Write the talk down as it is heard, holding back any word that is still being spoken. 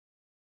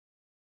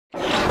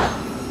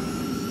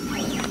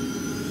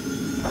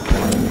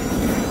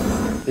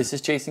This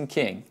is Jason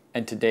King,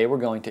 and today we're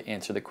going to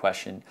answer the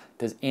question,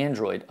 does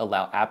Android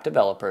allow app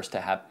developers to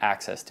have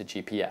access to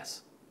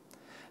GPS?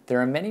 There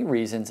are many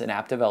reasons an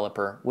app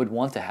developer would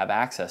want to have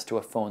access to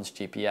a phone's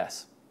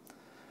GPS.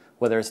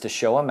 Whether it's to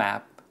show a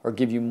map or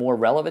give you more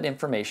relevant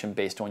information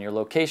based on your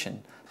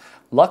location.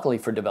 Luckily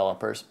for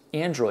developers,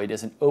 Android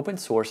is an open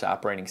source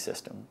operating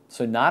system,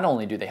 so not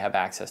only do they have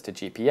access to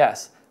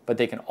GPS, but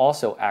they can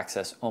also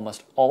access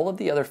almost all of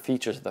the other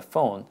features of the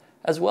phone,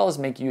 as well as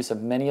make use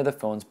of many of the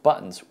phone's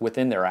buttons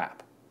within their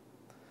app.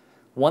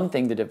 One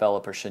thing the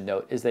developer should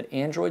note is that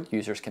Android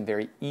users can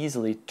very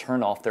easily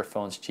turn off their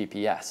phone's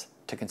GPS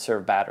to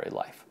conserve battery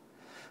life.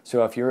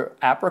 So if your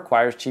app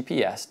requires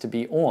GPS to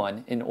be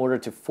on in order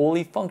to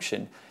fully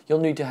function, you'll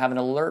need to have an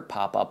alert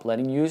pop up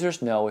letting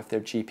users know if their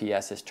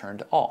GPS is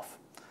turned off.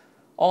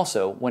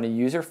 Also, when a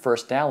user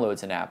first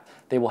downloads an app,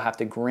 they will have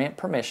to grant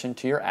permission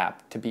to your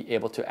app to be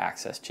able to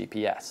access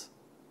GPS.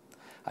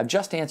 I've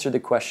just answered the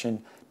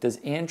question, does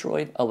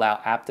Android allow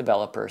app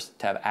developers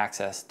to have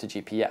access to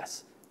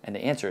GPS? And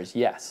the answer is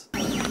yes.